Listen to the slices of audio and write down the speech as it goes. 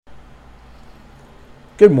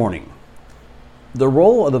Good morning. The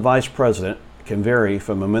role of the Vice President can vary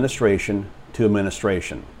from administration to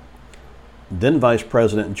administration. Then Vice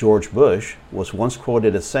President George Bush was once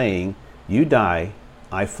quoted as saying, "You die,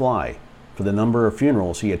 I fly," for the number of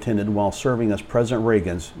funerals he attended while serving as President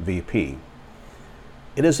Reagan's VP.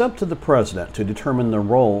 It is up to the President to determine the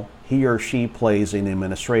role he or she plays in the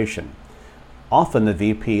administration. Often the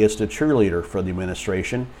VP is the cheerleader for the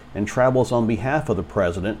administration and travels on behalf of the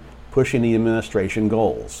President, pushing the administration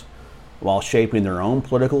goals, while shaping their own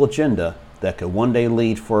political agenda that could one day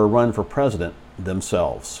lead for a run for president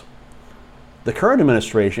themselves. The current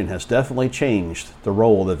administration has definitely changed the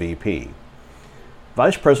role of the VP.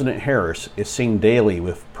 Vice President Harris is seen daily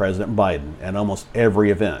with President Biden at almost every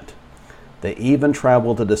event. They even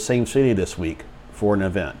traveled to the same city this week for an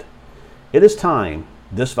event. It is time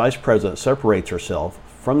this Vice President separates herself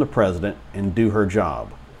from the President and do her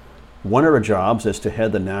job. One of her jobs is to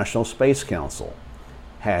head the National Space Council.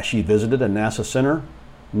 Has she visited a NASA center?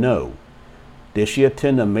 No. Did she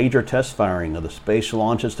attend a major test firing of the Space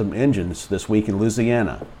Launch System engines this week in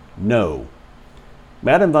Louisiana? No.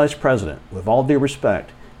 Madam Vice President, with all due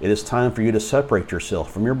respect, it is time for you to separate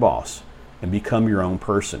yourself from your boss and become your own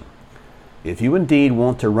person. If you indeed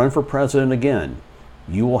want to run for president again,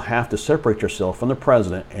 you will have to separate yourself from the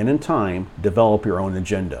president and in time develop your own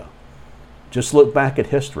agenda. Just look back at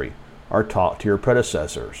history or talk to your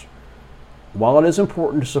predecessors. While it is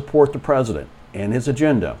important to support the president and his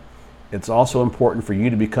agenda, it's also important for you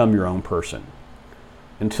to become your own person.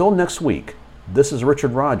 Until next week, this is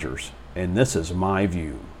Richard Rogers, and this is my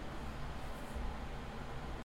view.